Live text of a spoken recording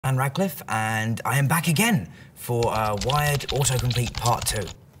Dan Radcliffe, and I am back again for Wired Autocomplete Part 2.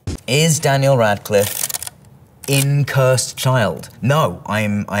 Is Daniel Radcliffe in Cursed Child? No, I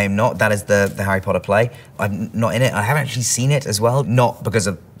am not. That is the Harry Potter play. I'm not in it. I haven't actually seen it as well, not because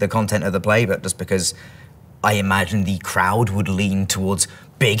of the content of the play, but just because I imagine the crowd would lean towards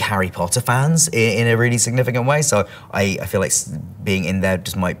big Harry Potter fans in a really significant way. So I feel like being in there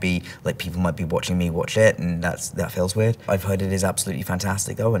just might be, like, people might be watching me watch it, and that feels weird. I've heard it is absolutely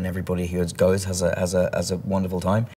fantastic though, and everybody who goes has a wonderful time.